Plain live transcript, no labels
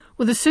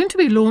Well, the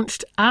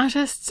soon-to-be-launched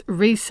Artists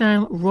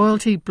Resale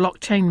Royalty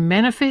Blockchain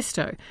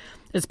Manifesto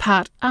is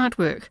part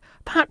artwork,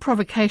 part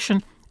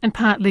provocation and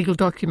part legal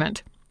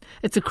document.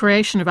 It's a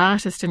creation of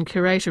artist and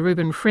curator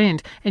Ruben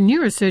Friend and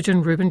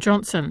neurosurgeon Ruben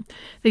Johnson.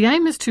 The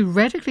aim is to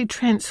radically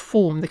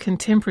transform the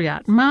contemporary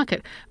art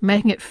market,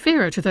 making it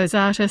fairer to those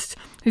artists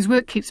whose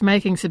work keeps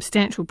making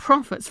substantial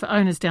profits for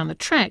owners down the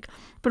track,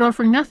 but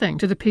offering nothing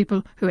to the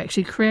people who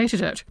actually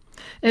created it.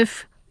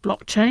 If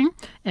blockchain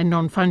and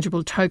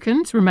non-fungible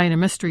tokens remain a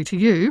mystery to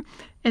you,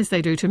 as they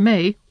do to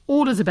me,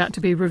 all is about to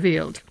be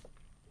revealed.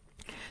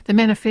 The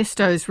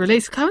manifesto's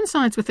release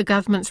coincides with the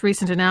government's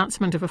recent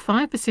announcement of a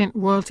 5%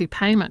 royalty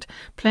payment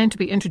planned to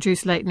be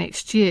introduced late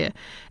next year.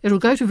 It'll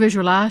go to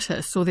visual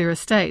artists or their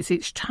estates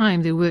each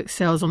time their work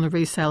sells on the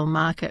resale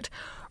market.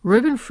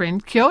 Ruben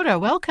Friend, kia ora,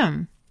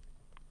 welcome.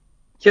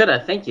 Kia ora,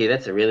 thank you.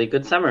 That's a really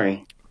good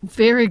summary.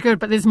 Very good,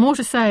 but there's more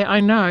to say, I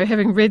know,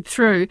 having read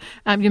through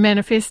your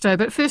manifesto.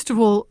 But first of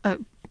all, a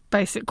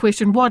basic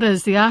question, what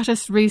is the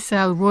Artist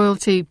Resale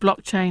Royalty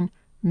Blockchain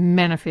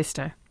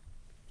Manifesto?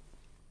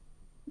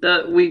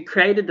 We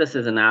created this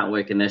as an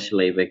artwork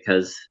initially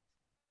because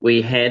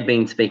we had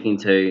been speaking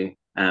to,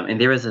 and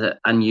there is an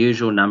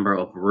unusual number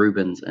of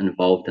Rubens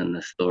involved in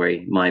this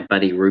story. My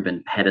buddy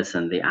Ruben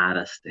Patterson, the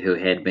artist, who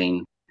had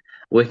been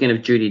working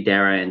with Judy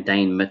Darrow and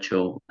Dane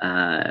Mitchell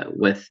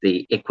with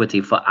the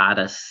Equity for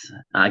Artists.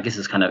 I guess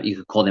it's kind of, you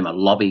could call them a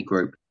lobby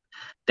group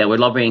that were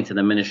lobbying to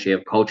the Ministry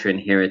of Culture and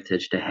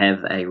Heritage to have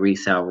a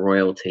resale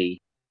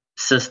royalty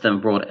system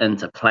brought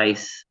into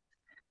place.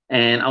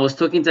 And I was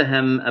talking to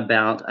him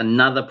about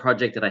another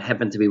project that I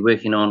happen to be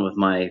working on with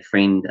my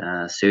friend,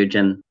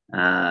 surgeon,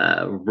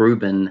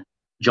 Ruben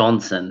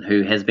Johnson,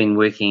 who has been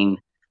looking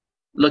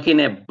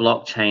at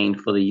blockchain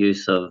for the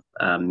use of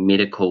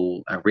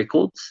medical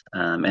records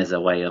as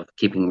a way of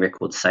keeping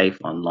records safe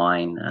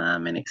online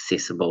and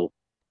accessible.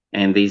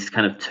 And these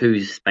kind of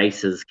two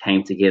spaces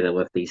came together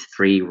with these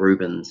three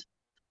Rubens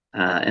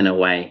in a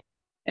way.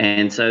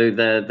 And so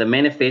the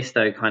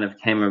manifesto kind of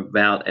came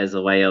about as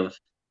a way of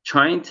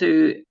trying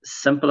to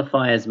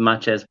simplify as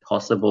much as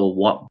possible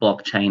what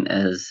blockchain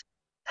is,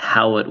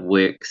 how it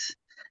works,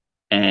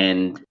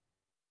 and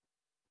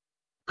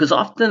because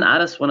often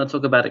artists want to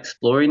talk about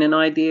exploring an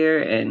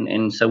idea,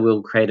 and so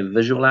we'll create a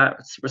visual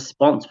arts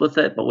response with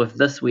it. But with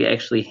this, we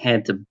actually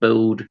had to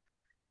build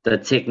the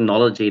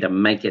technology to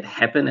make it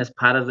happen as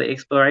part of the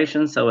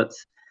exploration. So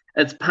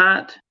it's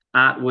part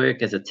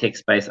artwork as a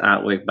text-based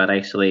artwork, but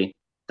actually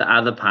the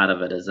other part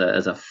of it is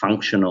a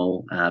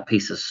functional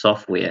piece of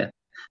software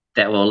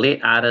that will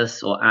let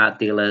artists or art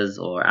dealers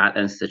or art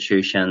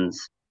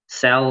institutions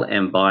sell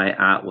and buy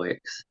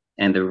artworks,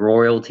 and the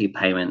royalty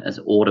payment is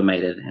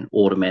automated and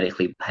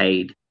automatically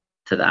paid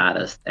to the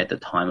artist at the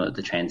time of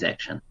the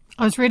transaction.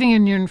 I was reading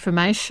in your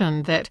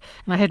information that,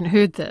 and I hadn't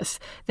heard this,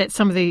 that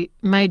some of the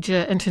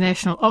major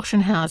international auction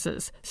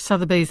houses,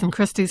 Sotheby's and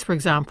Christie's, for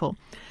example,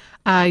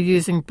 are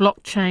using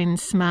blockchain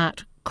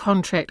smart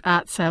contract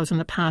art sales in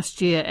the past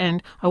year,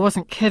 and I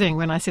wasn't kidding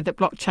when I said that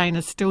blockchain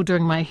is still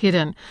doing my head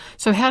in.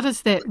 So how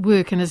does that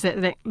work, and is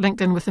that linked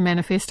in with the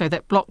manifesto,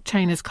 that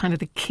blockchain is kind of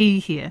the key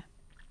here?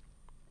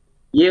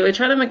 Yeah, we're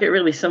trying to make it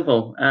really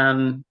simple.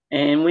 And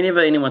whenever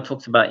anyone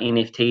talks about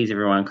NFTs,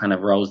 everyone kind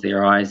of rolls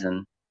their eyes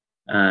and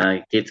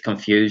gets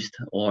confused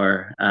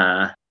or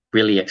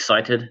really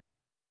excited.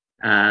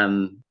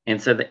 And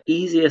so the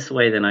easiest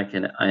way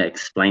that I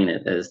explain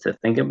it is to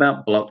think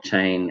about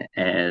blockchain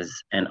as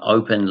an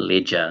open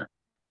ledger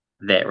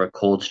that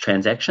records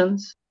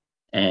transactions,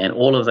 and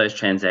all of those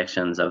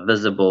transactions are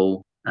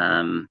visible.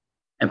 And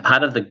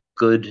part of the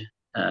good,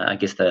 I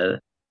guess the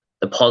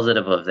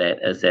positive of that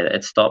is that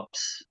it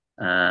stops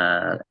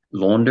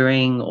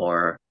laundering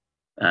or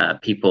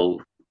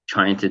people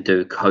trying to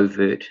do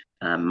covert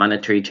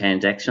monetary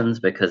transactions,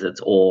 because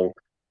it's all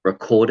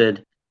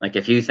recorded. Like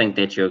if you think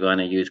that you're going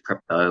to use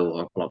crypto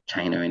or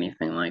blockchain or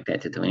anything like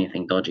that to do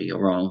anything dodgy,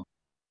 you're wrong,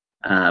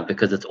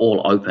 because it's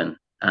all open.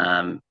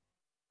 And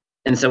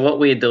so what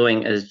we're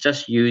doing is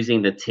just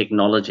using the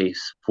technologies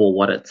for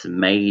what it's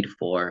made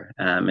for.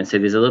 And so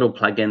there's a little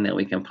plugin that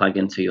we can plug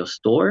into your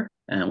store,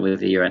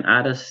 whether you're an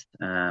artist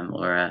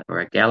or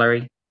a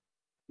gallery,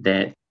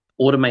 that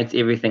automates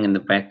everything in the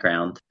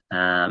background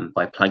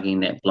by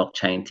plugging that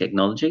blockchain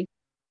technology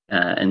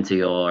into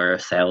your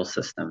sales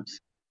systems.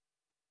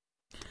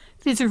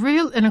 There's a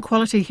real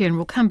inequality here, and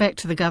we'll come back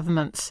to the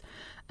government's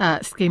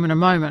scheme in a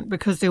moment,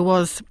 because there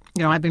was,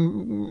 I've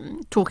been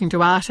talking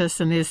to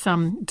artists and there's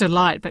some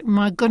delight, but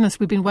my goodness,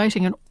 we've been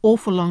waiting an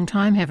awful long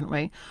time, haven't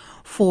we,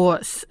 for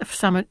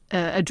some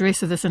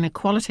address of this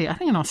inequality. I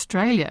think in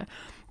Australia,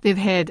 they've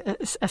had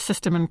a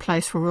system in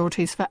place for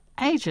royalties for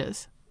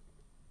ages.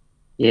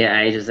 Yeah,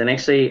 ages. And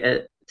actually,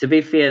 to be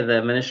fair,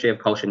 the Ministry of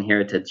Culture and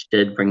Heritage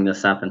did bring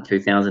this up in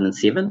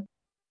 2007.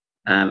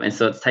 And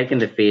so it's taken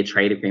the fair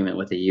trade agreement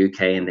with the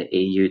UK and the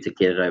EU to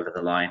get it over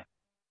the line.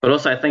 But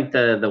also I think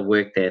the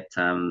work that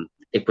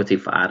Equity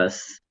for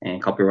Artists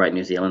and Copyright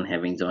New Zealand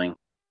have been doing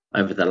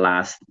over the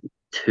last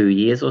 2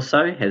 years or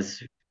so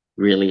has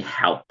really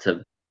helped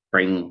to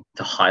bring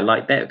to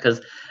highlight that,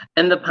 because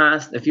in the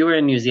past, if you were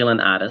a New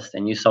Zealand artist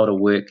and you sold a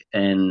work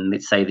in,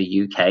 let's say,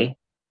 the UK,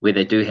 where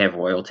they do have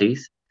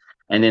royalties,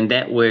 and then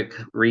that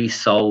work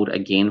resold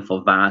again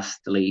for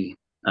vastly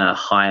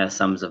higher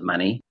sums of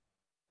money,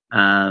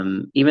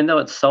 even though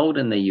it's sold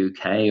in the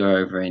UK or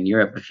over in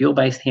Europe, if you're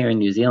based here in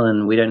New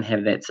Zealand, we don't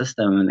have that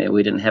system, and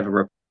we didn't have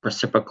a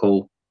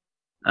reciprocal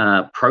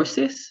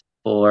process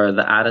for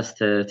the artist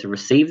to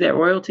receive that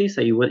royalty.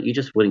 So you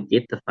just wouldn't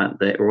get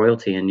the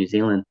royalty in New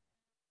Zealand.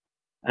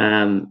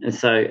 And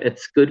so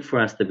it's good for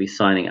us to be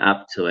signing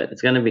up to it.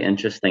 It's going to be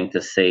interesting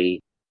to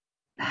see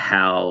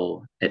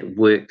how it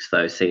works,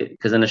 though. See,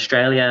 because in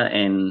Australia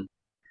and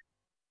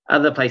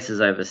other places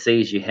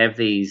overseas, you have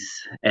these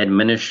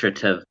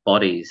administrative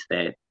bodies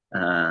that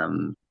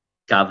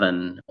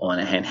govern on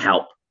and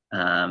help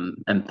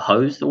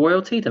impose the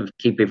royalty to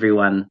keep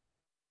everyone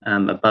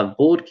above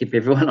board, keep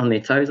everyone on their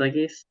toes, I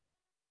guess.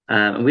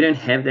 And we don't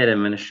have that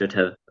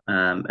administrative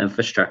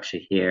infrastructure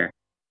here.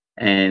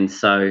 And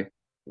so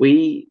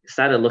we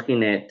started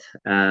looking at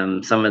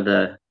some of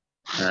the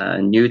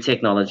new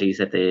technologies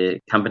that the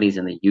companies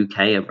in the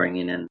UK are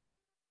bringing in.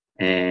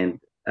 And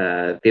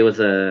there was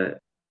a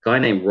guy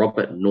named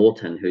Robert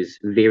Norton, who's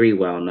very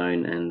well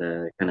known in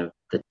the kind of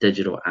the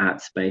digital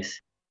art space.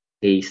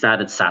 He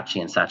started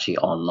Saatchi and Saatchi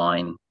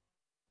Online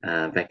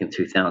back in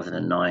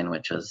 2009,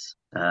 which was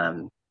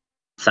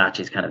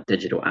Saatchi's kind of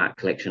digital art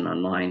collection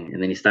online.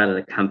 And then he started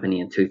a company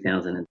in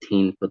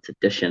 2010 called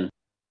Edition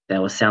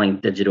that was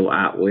selling digital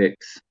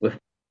artworks with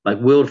like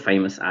world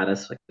famous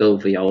artists like Bill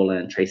Viola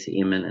and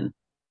Tracy Emin and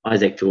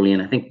Isaac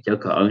Julian. I think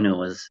Yoko Ono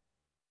was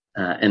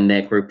in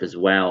that group as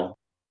well.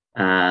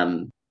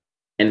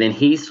 And then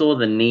he saw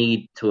the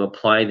need to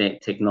apply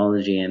that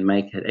technology and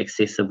make it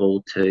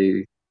accessible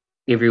to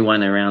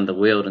everyone around the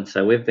world. And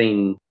so we've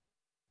been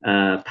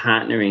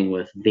partnering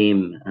with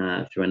them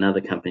through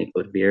another company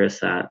called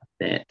Verisart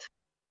that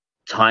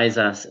ties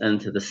us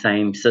into the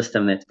same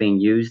system that's being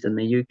used in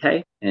the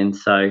UK. And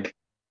so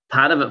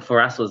part of it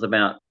for us was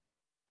about,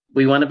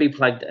 we want to be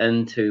plugged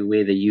into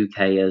where the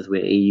UK is,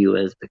 where EU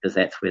is, because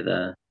that's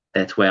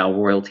where our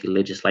royalty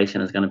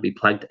legislation is going to be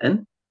plugged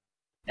in.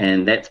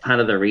 And that's part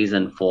of the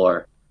reason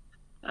for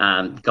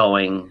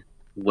going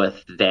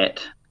with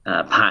that,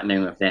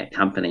 partnering with that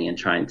company and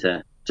trying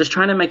to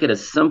make it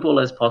as simple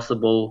as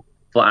possible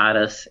for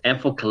artists and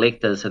for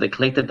collectors, so the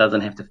collector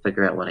doesn't have to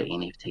figure out what an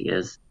NFT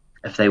is.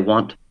 If they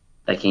want,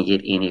 they can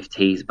get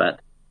NFTs, but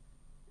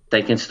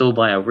they can still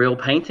buy a real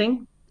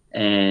painting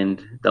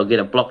and they'll get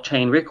a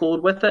blockchain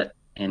record with it,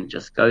 and it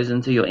just goes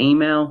into your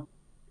email.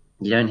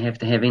 You don't have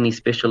to have any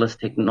specialist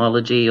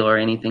technology or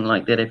anything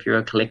like that if you're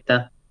a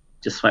collector.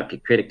 Just swipe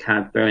your credit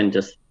card through and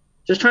just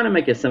trying to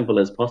make it as simple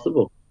as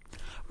possible.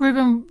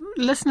 Ruben,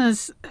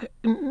 listeners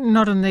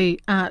not in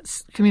the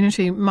arts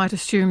community might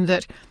assume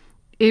that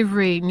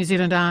every New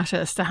Zealand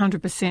artist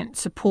 100%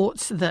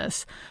 supports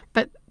this,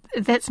 but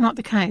that's not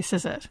the case,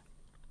 is it?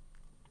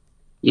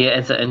 Yeah,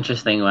 it's an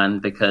interesting one,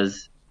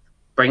 because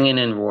bringing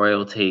in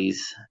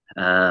royalties,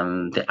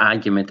 the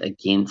argument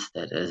against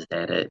it is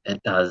that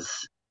it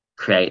does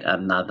create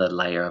another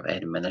layer of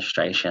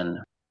administration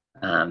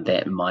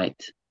that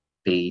might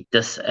be a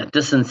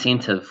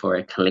disincentive for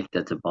a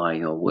collector to buy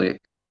your work.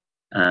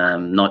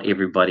 Not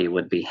everybody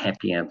would be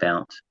happy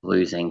about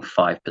losing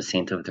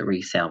 5% of the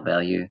resale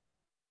value.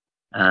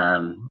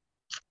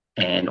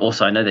 And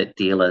also I know that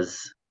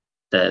dealers,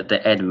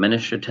 the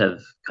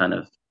administrative kind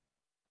of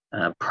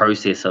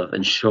process of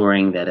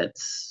ensuring that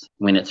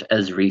when it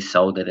is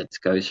resold, that it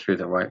goes through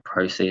the right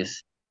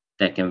process,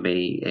 that can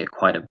be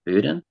quite a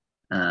burden,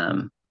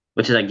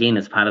 which is, again,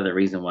 is part of the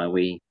reason why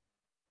we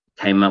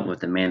came up with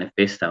the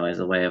manifesto as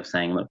a way of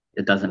saying, look,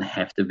 it doesn't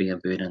have to be a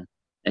burden.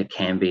 It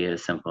can be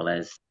as simple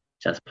as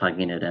just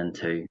plugging it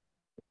into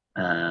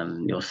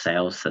your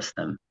sales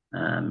system.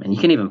 And you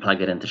can even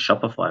plug it into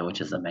Shopify,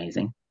 which is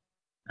amazing.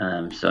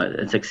 So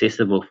it's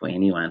accessible for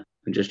anyone.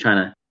 We're just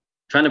trying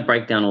to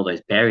break down all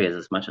those barriers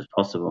as much as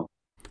possible.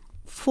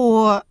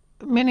 For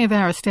many of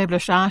our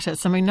established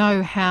artists, and we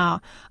know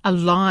how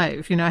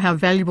alive, how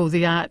valuable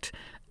the art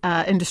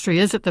industry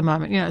is at the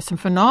moment, some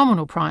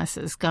phenomenal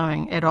prices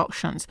going at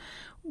auctions.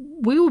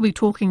 We will be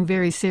talking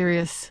very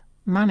serious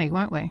money,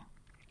 won't we?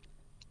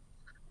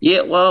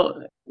 Yeah,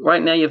 well,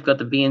 right now you've got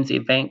the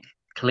BNZ Bank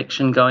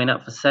collection going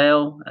up for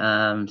sale.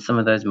 Some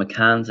of those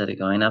McCanns that are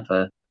going up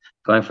are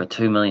going for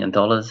 $2 million.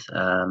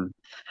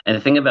 And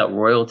the thing about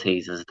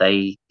royalties is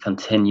they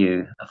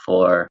continue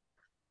for,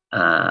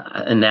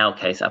 in our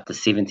case, up to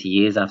 70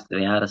 years after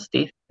the artist's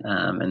death.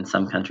 In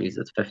some countries,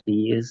 it's 50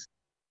 years.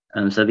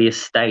 So the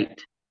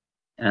estate,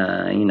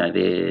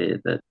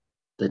 the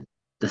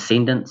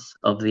descendants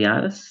of the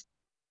artist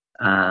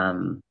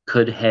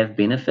could have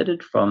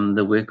benefited from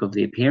the work of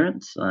their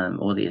parents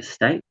or the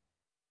estate.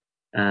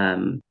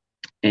 And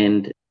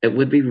it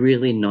would be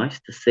really nice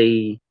to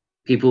see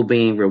people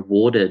being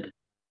rewarded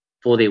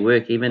for their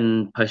work,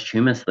 even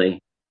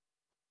posthumously.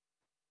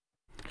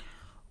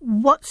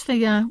 What's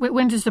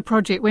when does the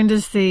project,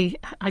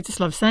 I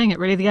just love saying it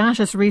really, the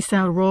Artist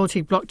Resale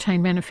Royalty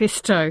Blockchain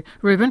Manifesto,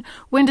 Ruben,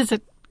 when does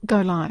it go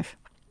live?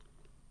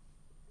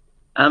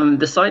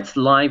 The site's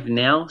live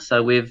now,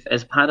 so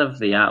as part of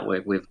the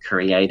artwork, we've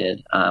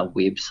created a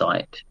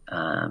website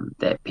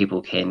that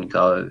people can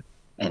go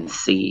and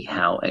see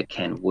how it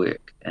can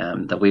work.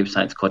 The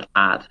website's called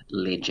Art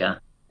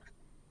Ledger,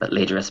 but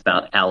Ledger is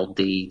spelled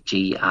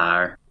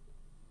LDGR.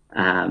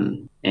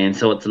 And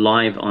so it's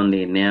live on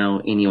there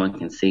now. Anyone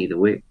can see the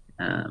work.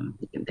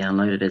 You can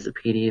download it as a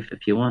PDF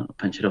if you want, or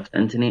punch it off the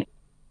internet.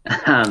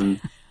 Um,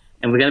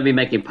 and we're going to be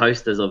making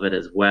posters of it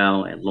as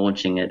well and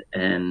launching it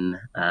in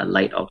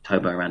late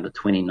October, around the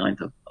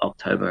 29th of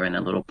October, in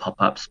a little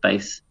pop-up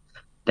space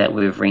that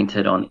we've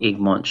rented on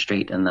Egmont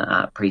Street in the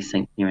Art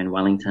Precinct here in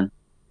Wellington.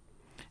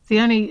 The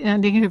only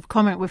negative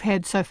comment we've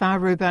had so far,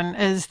 Ruben,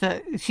 is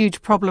the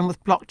huge problem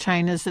with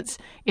blockchain is its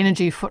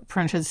energy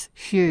footprint is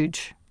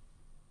huge.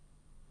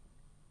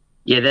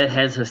 Yeah, that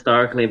has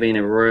historically been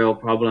a real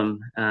problem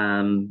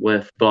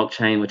with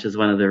blockchain, which is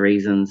one of the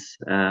reasons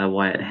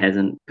why it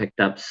hasn't picked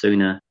up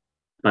sooner.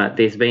 But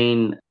there's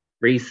been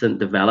recent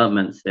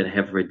developments that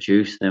have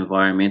reduced the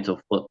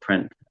environmental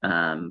footprint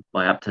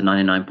by up to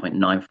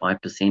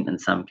 99.95% in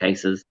some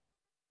cases.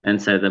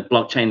 And so the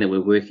blockchain that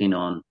we're working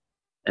on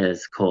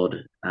is called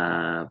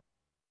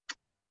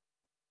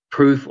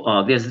proof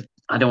of,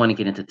 I don't want to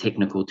get into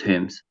technical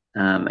terms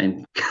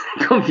and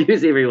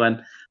confuse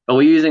everyone, but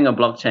we're using a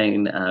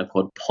blockchain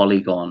called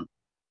Polygon,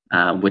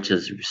 which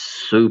is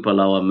super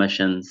low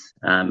emissions.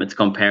 It's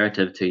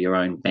comparative to your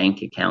own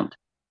bank account.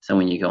 So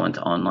when you go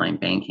into online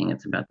banking,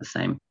 it's about the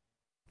same,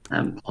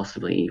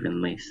 possibly even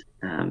less.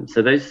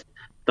 So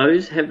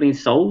those have been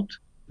solved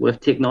with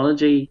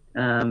technology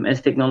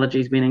as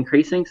technology's been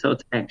increasing. So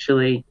it's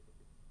actually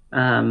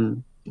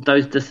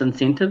those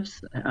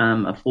disincentives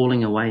are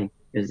falling away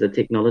as the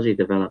technology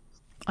develops.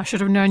 I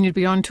should have known you'd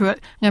be onto it.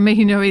 Ngā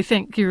mihi nui,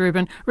 thank you,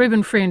 Ruben.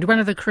 Ruben Friend, one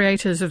of the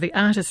creators of the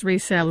Artist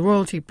Resale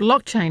Royalty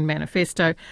Blockchain Manifesto,